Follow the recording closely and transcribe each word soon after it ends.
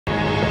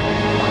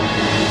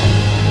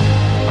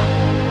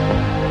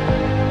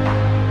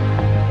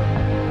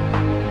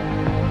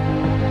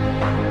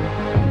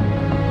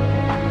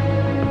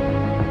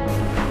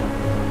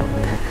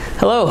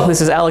Hello, this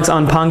is Alex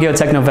on Pangyo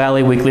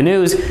Technovalley Weekly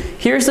News.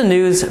 Here's the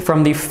news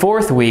from the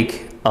 4th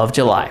week of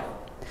July.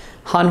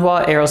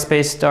 Hanwha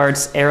Aerospace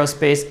starts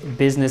aerospace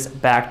business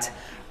backed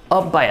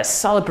up by a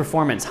solid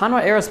performance.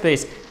 Hanwha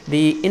Aerospace,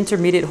 the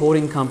intermediate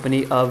holding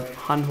company of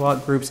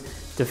Hanwha Group's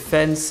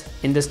defense,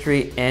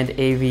 industry, and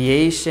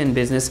aviation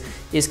business,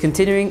 is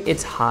continuing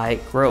its high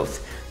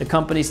growth. The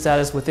company's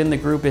status within the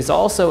group is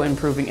also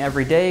improving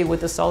every day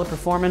with a solid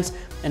performance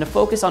and a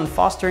focus on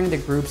fostering the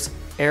group's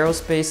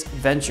aerospace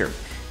venture,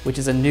 which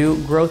is a new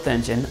growth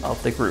engine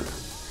of the group.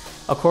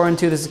 According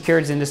to the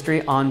securities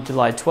industry, on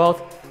July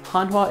 12th,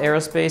 Hanwha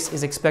Aerospace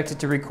is expected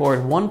to record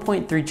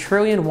 1.3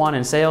 trillion won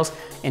in sales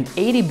and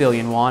 80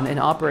 billion won in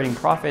operating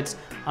profits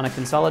on a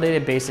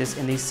consolidated basis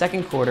in the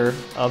second quarter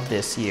of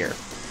this year.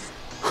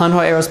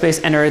 Hanwha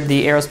Aerospace entered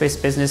the aerospace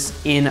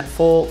business in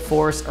full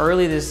force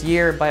early this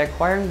year by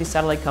acquiring the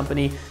satellite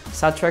company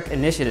Satrec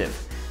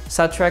Initiative.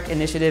 Satrec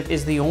Initiative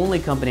is the only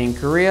company in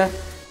Korea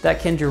that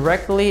can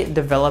directly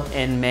develop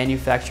and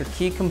manufacture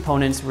key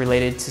components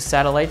related to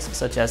satellites,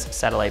 such as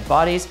satellite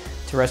bodies,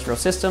 terrestrial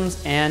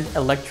systems, and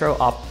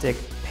electro-optic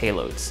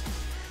payloads.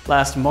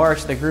 Last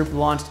March, the group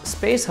launched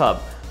Space Hub,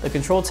 the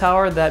control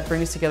tower that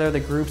brings together the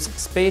group's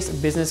space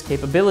business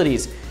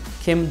capabilities.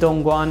 Kim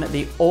Dong-gwan,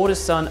 the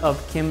oldest son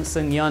of Kim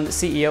Seung-yeon,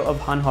 CEO of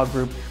Hanwha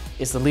Group,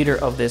 is the leader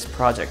of this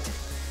project.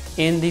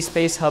 In the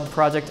Space Hub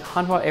project,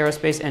 Hanwha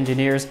Aerospace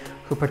engineers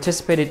who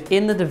participated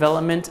in the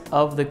development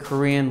of the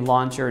Korean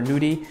launcher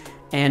Nudi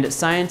and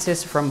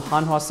scientists from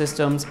Hanwha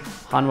Systems,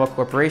 Hanwha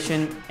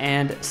Corporation,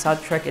 and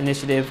Satrec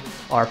Initiative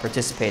are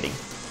participating.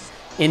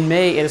 In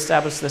May, it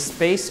established the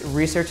Space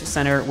Research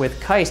Center with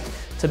KAIST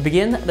to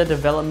begin the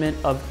development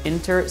of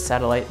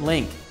inter-satellite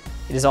link.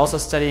 It is also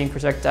studying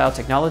projectile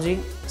technology,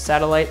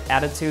 satellite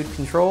attitude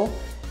control,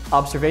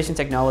 observation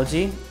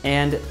technology,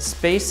 and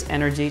space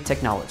energy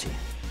technology.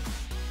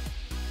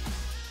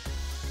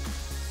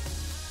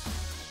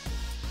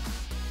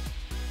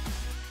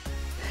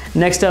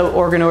 Next up,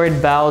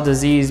 organoid bowel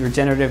disease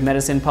regenerative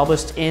medicine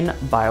published in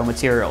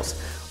Biomaterials.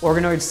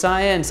 Organoid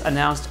Science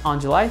announced on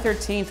July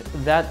 13th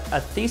that a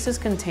thesis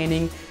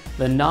containing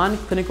the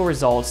non-clinical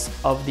results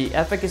of the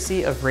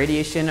efficacy of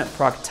radiation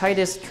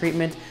proctitis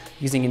treatment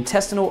using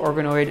intestinal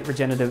organoid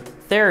regenerative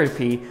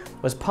therapy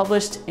was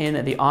published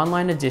in the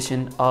online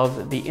edition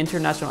of the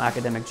International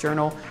Academic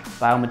Journal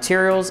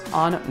Biomaterials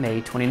on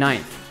May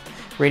 29th.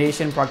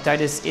 Radiation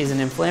proctitis is an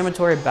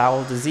inflammatory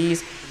bowel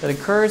disease that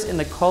occurs in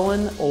the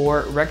colon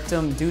or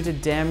rectum due to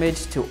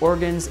damage to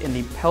organs in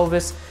the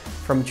pelvis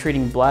from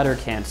treating bladder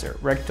cancer,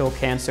 rectal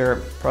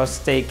cancer,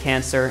 prostate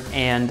cancer,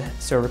 and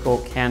cervical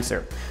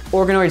cancer.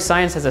 Organoid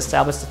Science has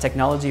established a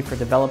technology for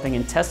developing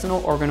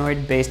intestinal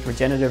organoid-based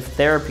regenerative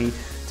therapy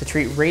to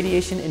treat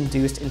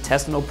radiation-induced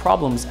intestinal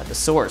problems at the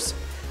source.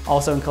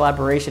 Also in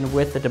collaboration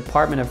with the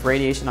Department of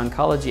Radiation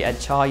Oncology at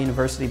Cha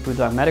University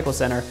Budong Medical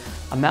Center,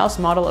 a mouse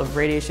model of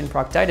radiation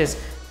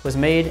proctitis was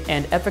made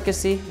and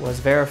efficacy was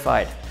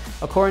verified.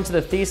 According to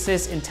the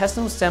thesis,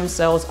 intestinal stem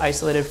cells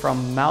isolated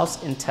from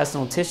mouse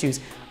intestinal tissues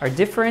are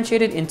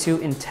differentiated into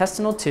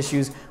intestinal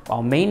tissues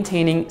while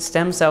maintaining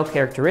stem cell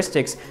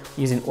characteristics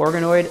using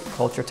organoid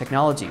culture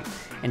technology.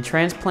 And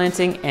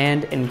transplanting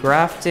and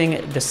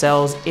engrafting the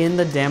cells in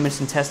the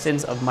damaged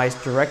intestines of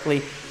mice directly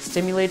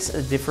stimulates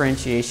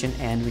differentiation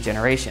and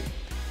regeneration.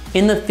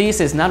 In the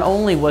thesis, not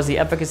only was the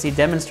efficacy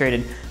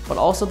demonstrated, but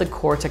also the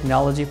core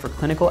technology for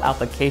clinical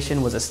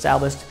application was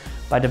established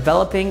by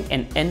developing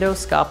an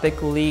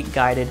endoscopically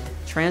guided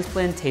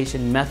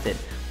transplantation method,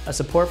 a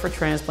support for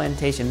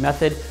transplantation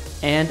method,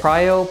 and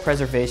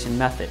cryopreservation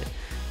method.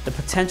 The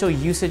potential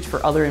usage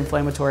for other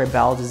inflammatory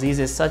bowel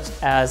diseases such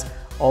as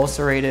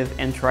ulcerative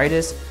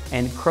enteritis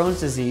and Crohn's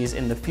disease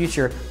in the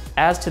future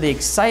adds to the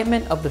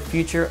excitement of the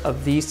future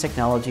of these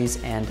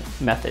technologies and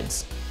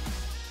methods.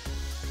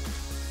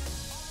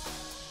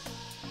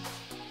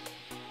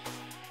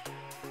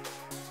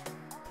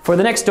 For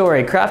the next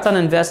story, Krafton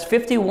invests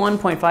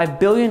 51.5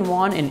 billion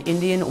won in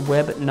Indian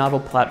web novel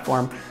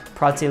platform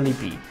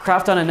Pratilipi.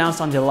 Krafton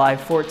announced on July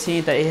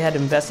 14th that it had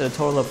invested a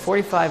total of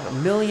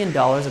 $45 million,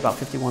 about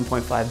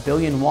 51.5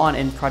 billion won,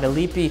 in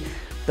Pratilipi,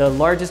 the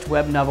largest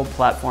web novel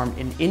platform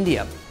in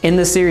India. In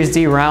the Series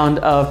D round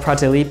of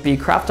Pratilipi,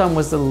 Krafton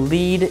was the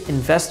lead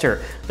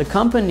investor. The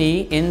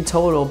company in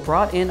total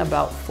brought in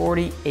about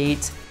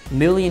 $48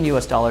 million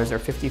or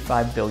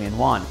 55 billion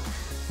won.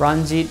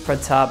 Ranjit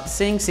Pratap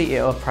Singh,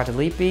 CEO of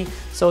Pratilipi,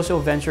 social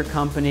venture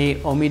company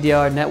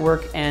Omidyar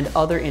Network, and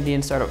other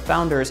Indian startup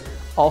founders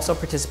also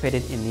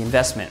participated in the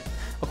investment.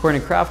 According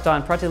to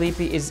Krafton,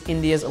 Pratilipi is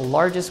India's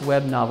largest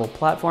web novel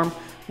platform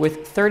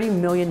with 30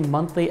 million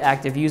monthly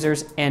active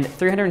users and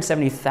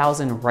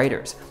 370,000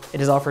 writers.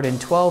 It is offered in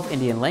 12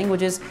 Indian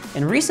languages,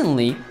 and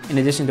recently, in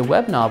addition to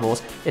web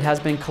novels, it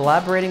has been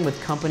collaborating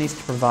with companies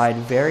to provide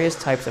various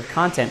types of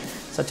content,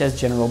 such as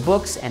general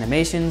books,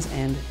 animations,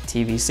 and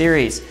TV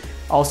series.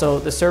 Also,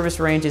 the service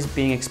range is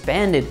being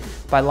expanded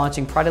by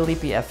launching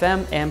Pratilipi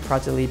FM and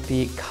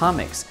Pratilipi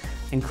Comics.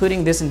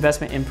 Including this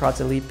investment in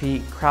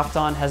Pratilipi,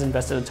 Krafton has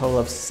invested a total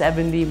of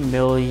 $70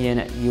 million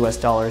or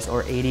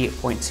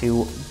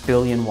 80.2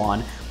 billion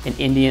won in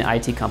Indian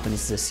IT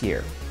companies this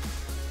year.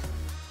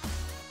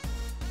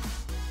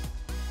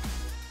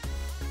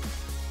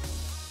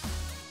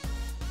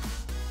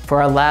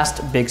 For our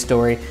last big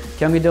story,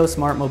 Gyeonggi-do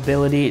Smart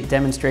Mobility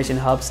Demonstration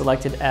Hub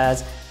selected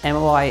as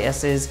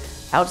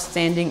MOIS's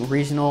Outstanding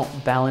Regional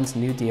Balanced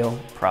New Deal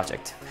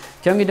project.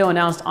 Gyeonggi-do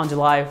announced on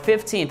July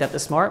 15th that the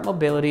Smart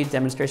Mobility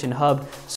Demonstration Hub